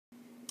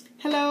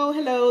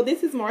Hello.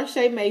 This is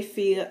Marsha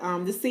Mayfield,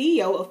 the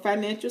CEO of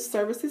Financial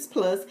Services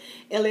Plus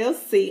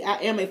LLC. I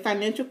am a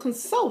financial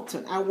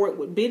consultant. I work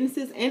with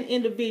businesses and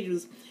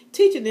individuals,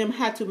 teaching them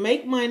how to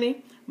make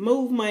money,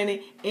 move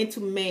money, and to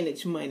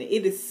manage money.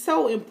 It is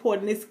so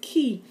important. It's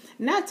key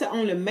not to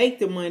only make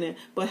the money,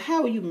 but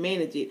how you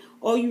manage it.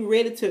 Are you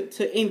ready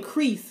to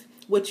increase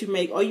what you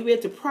make? Are you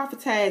ready to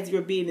profitize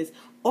your business?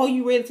 Are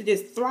you ready to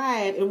just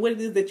thrive in what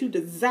it is that you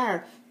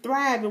desire?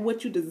 Thrive in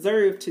what you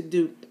deserve to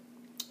do.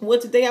 Well,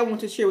 today I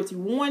want to share with you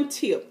one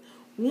tip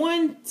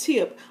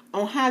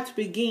on how to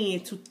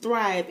begin to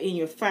thrive in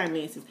your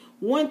finances.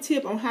 One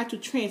tip on how to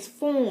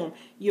transform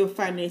your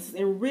finances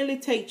and really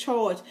take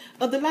charge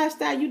of the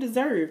lifestyle you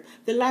deserve,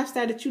 the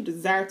lifestyle that you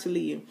desire to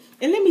live.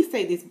 And let me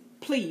say this,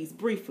 please,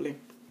 briefly.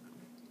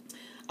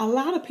 A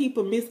lot of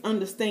people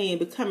misunderstand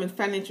becoming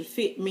financially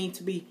fit means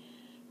to be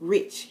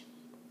rich,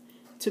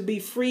 to be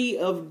free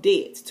of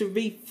debt, to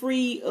be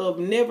free of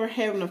never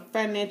having a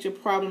financial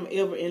problem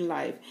ever in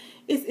life.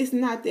 It's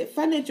not that.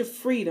 Financial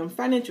freedom,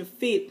 financial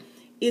fit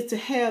is to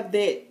have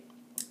that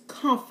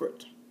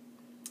comfort,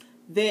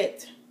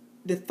 that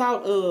the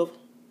thought of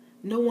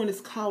no one is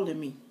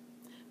calling me.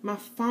 My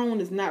phone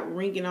is not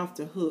ringing off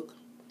the hook.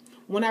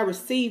 When I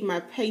receive my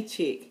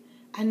paycheck,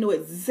 I know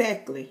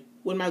exactly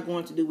what am I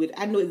going to do with it.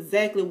 I know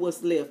exactly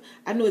what's left.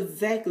 I know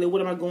exactly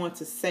what am I going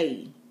to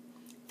save.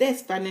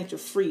 That's financial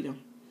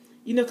freedom.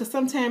 You know, because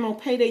sometimes on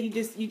payday,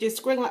 you just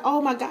scream like, oh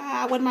my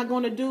God, what am I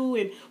going to do?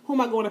 And who am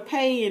I going to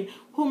pay? And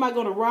who am I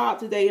going to rob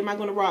today? Am I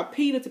going to rob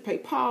Peter to pay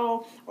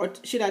Paul? Or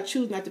should I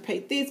choose not to pay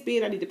this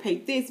bill? I need to pay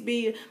this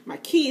bill. My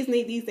kids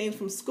need these things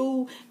from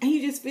school. And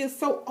you just feel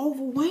so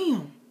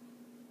overwhelmed.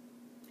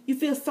 You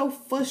feel so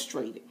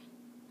frustrated.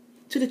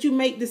 So that you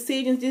make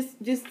decisions,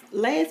 just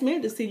last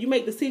minute decisions. You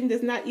make decisions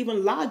that's not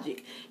even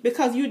logic.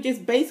 Because you're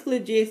just basically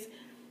just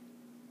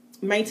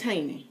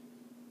maintaining.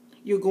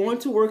 You're going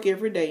to work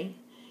every day.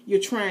 You're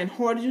trying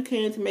hard as you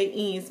can to make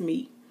ends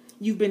meet.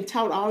 You've been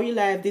taught all your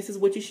life this is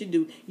what you should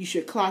do. You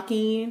should clock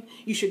in.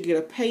 You should get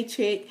a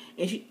paycheck.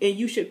 And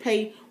you should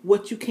pay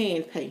what you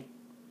can pay.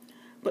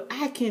 But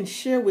I can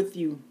share with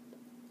you,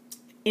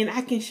 and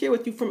I can share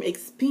with you from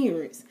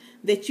experience,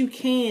 that you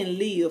can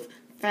live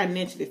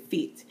financially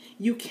fit.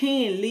 You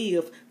can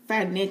live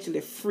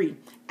financially free.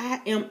 I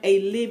am a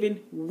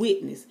living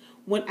witness.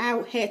 When I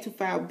had to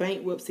file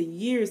bankruptcy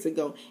years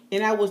ago,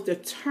 and I was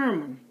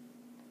determined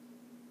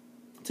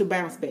to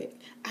bounce back.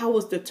 I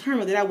was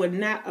determined that I would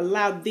not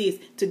allow this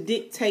to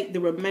dictate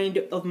the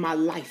remainder of my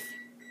life.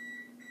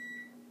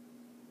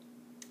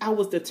 I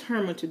was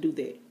determined to do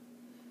that.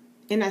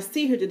 And I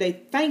sit here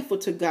today thankful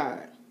to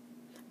God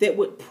that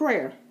with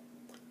prayer,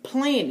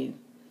 planning,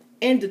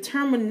 and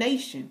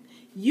determination,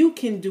 you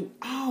can do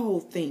all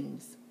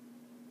things.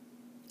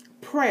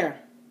 Prayer,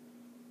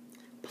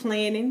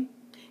 planning,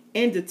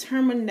 and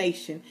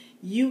determination,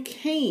 you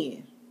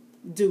can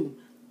do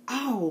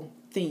all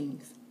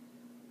things.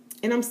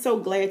 And I'm so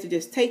glad to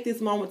just take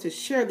this moment to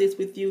share this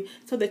with you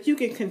so that you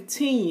can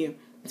continue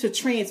to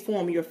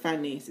transform your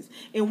finances.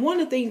 And one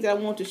of the things that I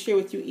want to share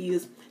with you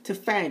is to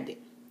find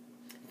it.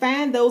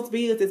 Find those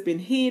bills that's been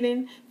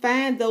hidden.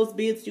 Find those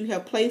bills that you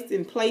have placed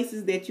in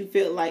places that you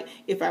felt like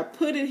if I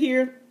put it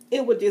here,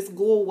 it would just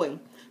go away.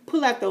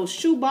 Pull out those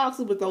shoe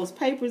boxes with those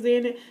papers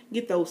in it.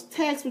 Get those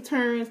tax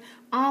returns,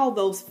 all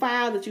those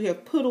files that you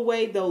have put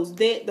away, those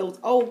debt, those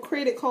old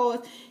credit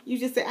cards. You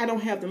just say, I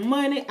don't have the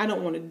money. I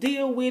don't want to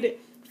deal with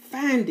it.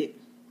 Find it.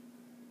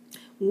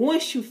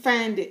 Once you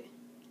find it,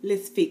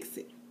 let's fix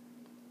it.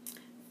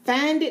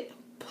 Find it,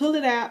 pull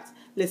it out,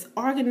 let's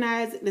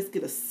organize it, let's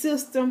get a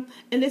system,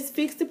 and let's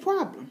fix the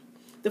problem.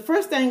 The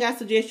first thing I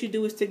suggest you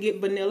do is to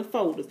get vanilla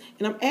folders.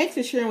 And I'm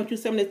actually sharing with you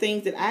some of the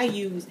things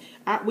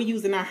that we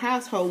use in our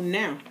household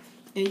now.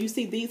 And you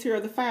see these here are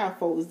the file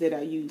folders that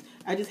I use.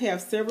 I just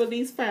have several of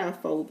these file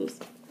folders.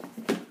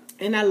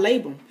 And I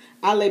label them.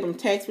 I label them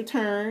tax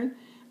return,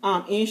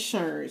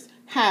 insurance,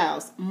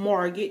 house,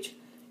 mortgage,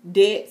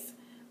 debts,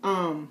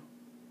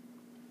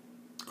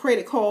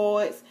 credit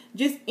cards,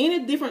 just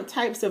any different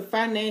types of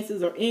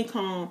finances or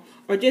income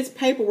or just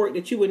paperwork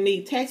that you would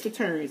need, tax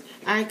returns.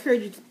 I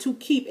encourage you to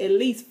keep at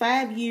least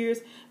 5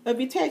 years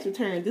of your tax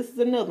return. This is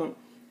another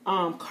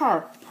one.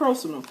 Car,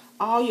 personal,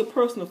 all your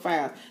personal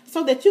files,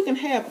 so that you can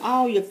have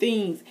all your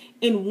things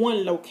in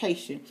one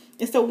location.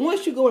 And so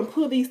once you go and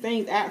pull these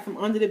things out from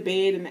under the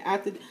bed and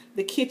out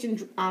the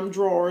kitchen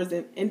drawers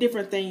and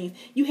different things,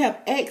 you have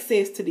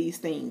access to these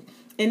things.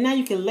 And now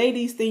you can lay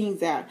these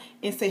things out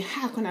and say,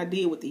 how can I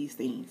deal with these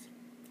things?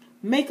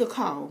 Make a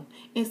call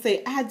and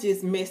say, I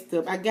just messed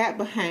up. I got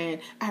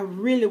behind. I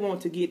really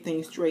want to get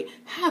things straight.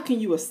 How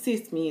can you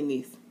assist me in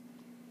this?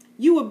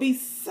 You would be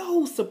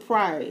so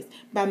surprised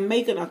by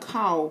making a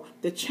call,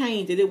 the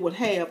change that it would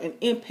have an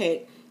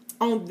impact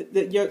on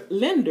your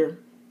lender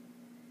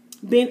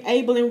being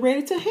able and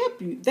ready to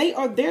help you. They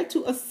are there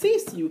to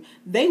assist you.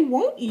 They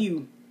want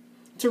you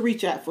to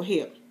reach out for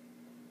help.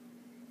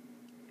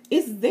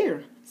 It's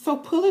there. So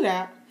pull it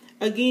out.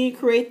 Again,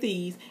 create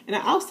these. And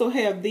I also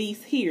have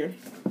these here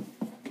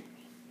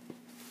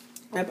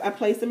I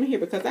place them in here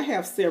because I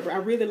have several. I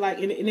really like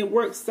it, and it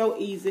works so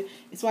easy.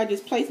 And so I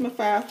just place my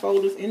file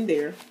folders in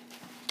there,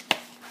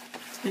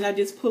 and I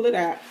just pull it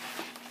out,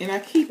 and I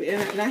keep it.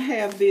 And I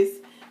have this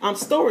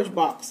storage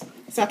box,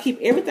 so I keep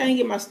everything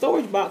in my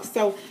storage box.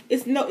 So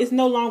it's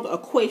no longer a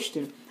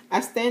question. I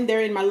stand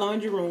there in my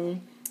laundry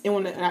room, and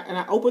when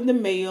I open the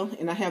mail,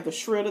 and I have the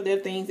shredder, there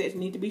are things that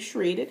need to be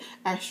shredded,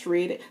 I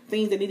shred it.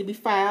 Things that need to be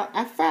filed,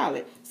 I file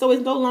it. So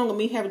it's no longer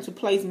me having to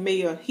place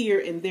mail here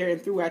and there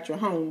and throughout your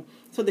home,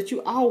 so that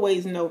you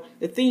always know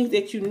the things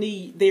that you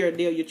need. They're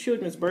your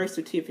children's birth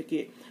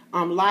certificate,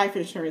 life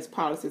insurance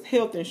policies,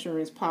 health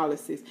insurance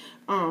policies,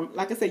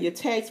 like I said, your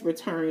tax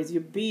returns,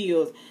 your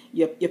bills,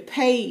 your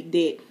paid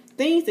debt,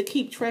 things to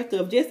keep track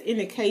of, just in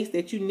the case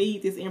that you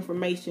need this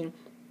information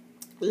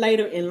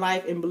later in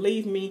life. And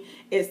believe me,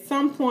 at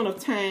some point of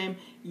time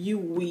you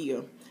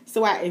will.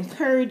 So I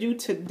encourage you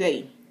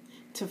today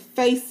to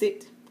face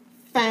it,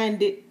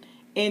 find it,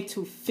 and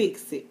to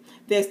fix it.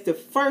 That's the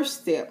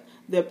first step,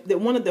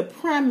 one of the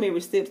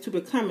primary steps to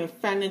becoming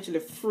financially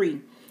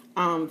free.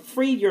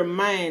 Free your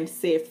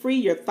mindset, free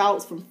your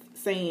thoughts from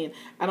saying,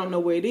 I don't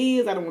know where it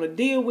is, I don't want to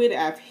deal with it,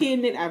 I've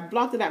hidden it, I've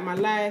blocked it out of my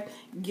life.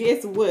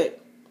 Guess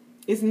what?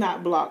 It's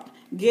not blocked.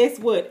 Guess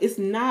what? It's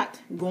not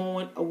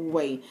going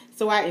away.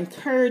 So I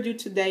encourage you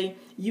today,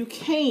 you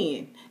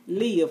can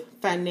live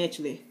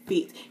financially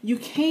fit. You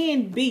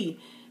can be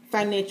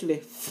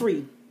financially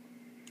free.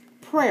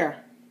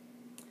 Prayer,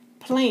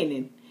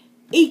 planning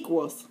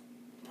equals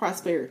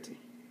prosperity.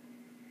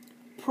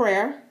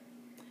 Prayer,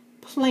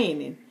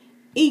 planning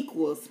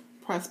equals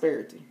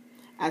prosperity.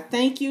 I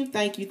thank you.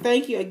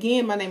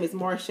 Again, my name is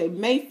Marsha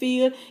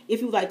Mayfield.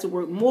 If you'd like to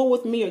work more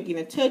with me or get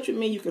in touch with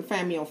me, you can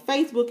find me on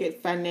Facebook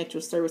at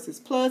Financial Services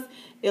Plus,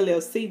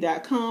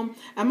 LLC.com.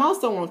 I'm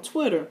also on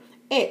Twitter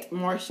at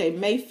Marsha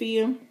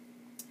Mayfield.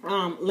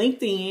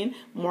 LinkedIn,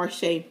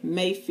 Marsha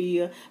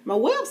Mayfield. My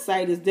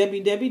website is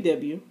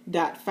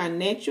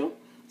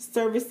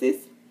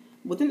www.financialservices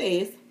with an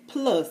S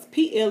plus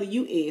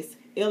PLUS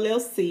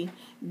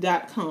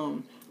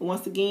LLC.com.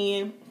 Once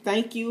again,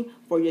 thank you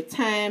for your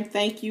time.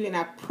 Thank you. And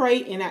I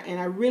pray and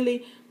I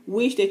really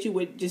wish that you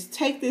would just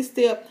take this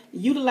step,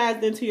 utilize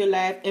it into your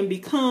life, and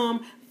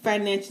become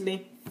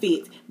financially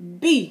fit.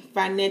 Be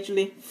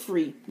financially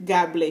free.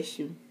 God bless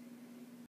you.